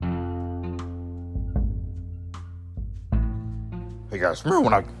Hey guys,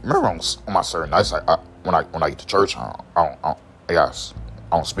 remember on my certain nights, when I get to church, hey guys,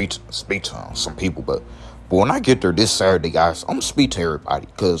 I don't speak to some people, but when I get there this Saturday, guys, I'm gonna speak to everybody,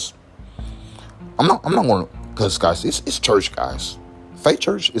 cause I'm not gonna, cause guys, it's church, guys. Faith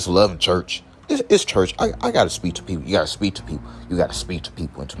church is loving church. It's church. I gotta speak to people. You gotta speak to people. You gotta speak to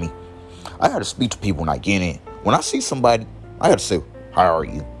people. And to me, I gotta speak to people when I get in. When I see somebody, I gotta say, "How are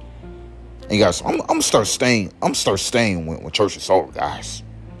you?" And guys, I'm gonna start staying. When church is over, guys.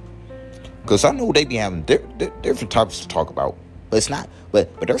 Cause I know they be having different topics to talk about. But it's not. But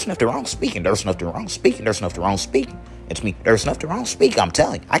there's nothing wrong speaking. There's nothing wrong speaking. There's nothing wrong speaking. And to me, there's nothing wrong speaking. I'm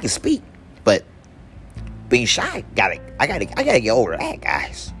telling you, I can speak, but being shy, I gotta get over that,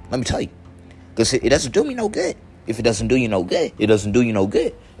 guys. Let me tell you. Because it doesn't do me no good. If it doesn't do you no good, it doesn't do you no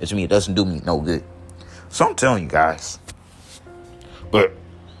good. It's me, it doesn't do me no good. So I'm telling you guys. But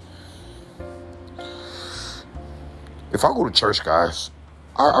if I go to church, guys,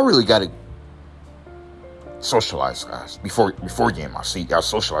 I really gotta socialize, guys. Before getting my seat. You gotta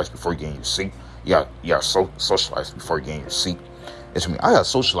socialize before getting your seat. You gotta socialize before getting your seat. It's me. I gotta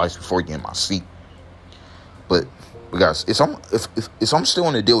socialize before getting my seat. But guys, if I'm still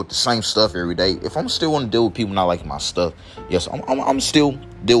want to deal with the same stuff every day, if I'm still want to deal with people not liking my stuff, yes, I'm still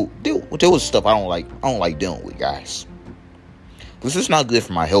deal with stuff I don't like dealing with, guys. Because it's not good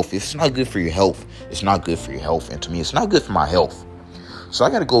for my health. If it's not good for your health, it's not good for your health. And to me, it's not good for my health. So I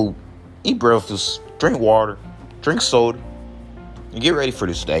gotta go eat breakfast, drink water, drink soda, and get ready for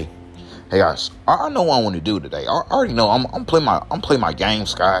this day. Hey guys, I know what I want to do today. I already know I'm playing my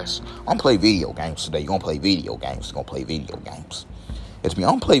games, guys. I'm play video games today. You gonna play video games? You gonna play video games? It's me.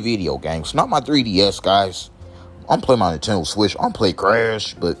 I'm play video games, not my 3DS, guys. I'm play my Nintendo Switch. I'm play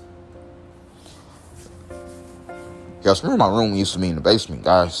Crash, but guys, remember my room used to be in the basement,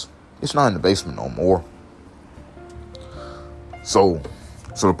 guys. It's not in the basement no more. So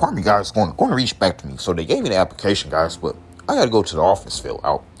the department guys going to reach back to me. So they gave me the application, guys, but I gotta go to the office fill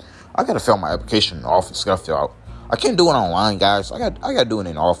out. I gotta fill my application in the office. Gotta fill out. I can't do it online, guys. I gotta do it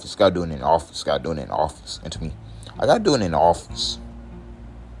in the office. Gotta do it in the office. Gotta do it in the office. And to me, I gotta do it in the office.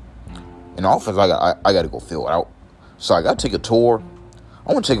 In the office, I gotta go fill it out. So I gotta take a tour.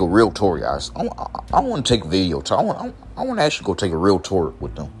 I want to take a real tour, guys. I want to take a video tour. I want to actually go take a real tour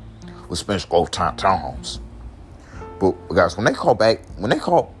with them, with Spanish Grove townhomes. But guys, when they call back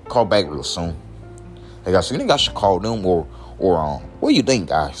real soon, hey guys, you think I should call them or what do you think,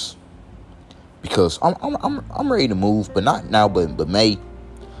 guys? Because I'm ready to move, but not now, but May.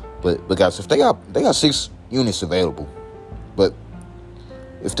 But guys, if they got 6 units available, but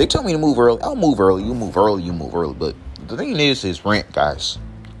if they tell me to move early, I'll move early. You move early. But the thing is rent, guys.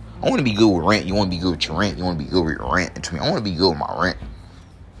 I want to be good with rent. You want to be good with your rent. You want to be good with your rent. And to me, I want to be good with my rent.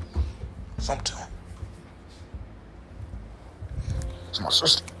 Sometimes. It's my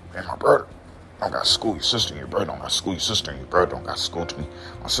sister and my brother. Don't got school. Your sister and your brother don't got school. Your sister and your brother don't got school. To me,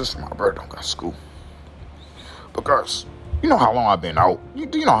 my sister and my brother don't got school. Because you know how long I've been out. You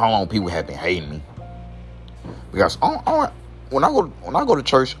know how long people have been hating me. Because when I go to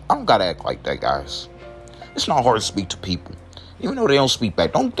church, I don't gotta act like that, guys. It's not hard to speak to people, even though they don't speak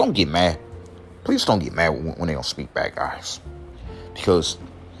back. Don't get mad. Please don't get mad when they don't speak back, guys. Because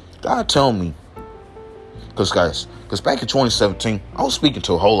God told me. Because back in 2017, I was speaking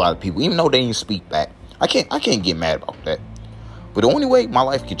to a whole lot of people, even though they didn't speak back. I can't get mad about that. But the only way my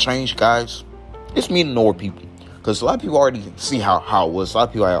life can change, guys, is me to know people. Because a lot of people already see how it was. A lot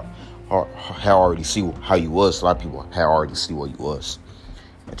of people have already see how you was. A lot of people have already see what you was.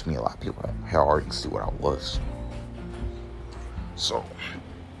 And to me, a lot of people have already see what I was. So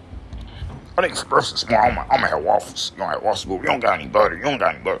I think for breakfast tomorrow, I'm gonna have waffles. You don't have waffles, but you don't got any butter.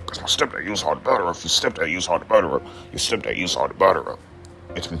 Because my stepdad used all the butter up. Your stepdad used all the butter up.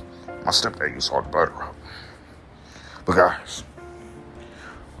 It's me. My stepdad used all the butter up. But guys,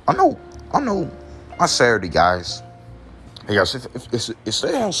 I know my Saturday, guys. Hey guys, if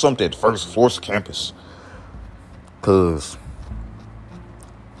they have something at First Force campus, cause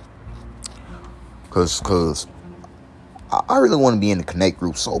I really want to be in the Connect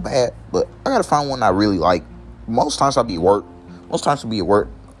group so bad, but I gotta find one I really like. Most times I'll be at work.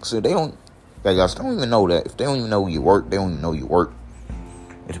 So they don't, guys, they don't even know that. If they don't even know you work, they don't even know you work.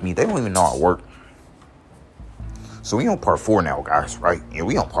 And to me, they don't even know I work. So we on part 4 now, guys, right? Yeah,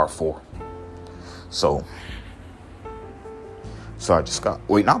 we on part 4. So I just got,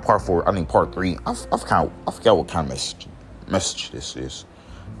 not part 4, I mean part 3. I forgot what kind of message this is.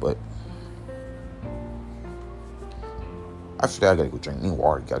 But after that, I gotta go drink me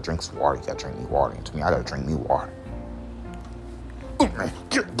water. You gotta drink some water. You gotta drink me water. And to me, I gotta drink me water. Oh man,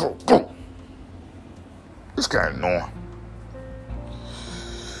 go. This guy annoying.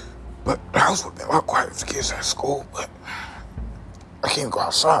 But the house would have been a lot quiet if the kids at school, but I can't go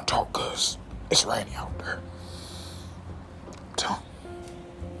outside and talk because it's raining out there. I'm telling you.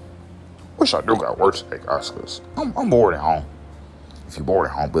 Wish I do got work today, guys, because I'm bored at home. If you're bored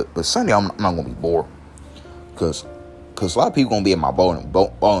at home, but Sunday I'm not gonna be bored, because a lot of people gonna be in my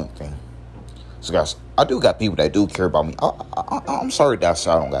bowling thing. So guys, I do got people that do care about me. I'm sorry that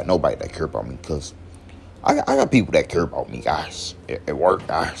I don't got nobody that care about me, because I got people that care about me, guys, at work,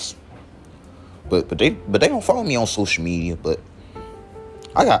 guys. But they don't follow me on social media. But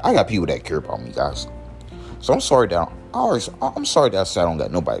I got people that care about me, guys. So I'm sorry that I'm sorry that I said I don't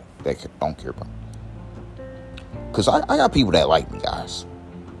got nobody that don't care about me. Because I got people that like me, guys.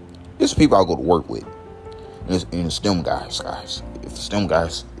 It's people I go to work with. And it's them guys. If it's them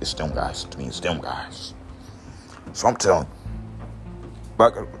guys, it's them guys. To me, it's them guys. So I'm telling you, if I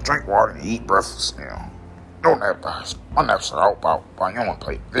could drink water and eat breakfast, no nap, guys. My naps are out. I don't want to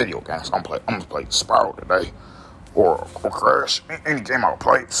play video games. I'm gonna play Spiral today. Or Crash. Any game I'll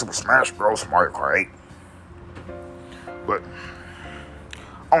play. Super Smash Bros. Mario Kart 8. But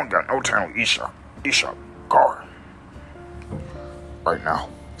I don't got no time with eShop card right now.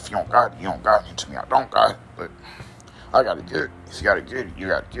 If you don't got it, you don't got it. To me, I don't got it. But I gotta get it. If you gotta get it, you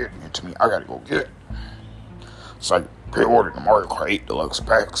gotta get it. And to me, I gotta go get it. So I pre-ordered the Mario Kart 8 Deluxe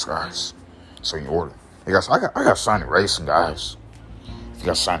packs, guys. So you order. Hey guys, I got Sonic Racing, guys. If you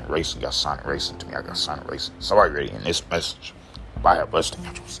got Sonic Racing, you got Sonic Racing. To me, I got Sonic Racing. Somebody ready in this message. Bye, have blessed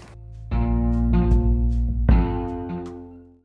angels.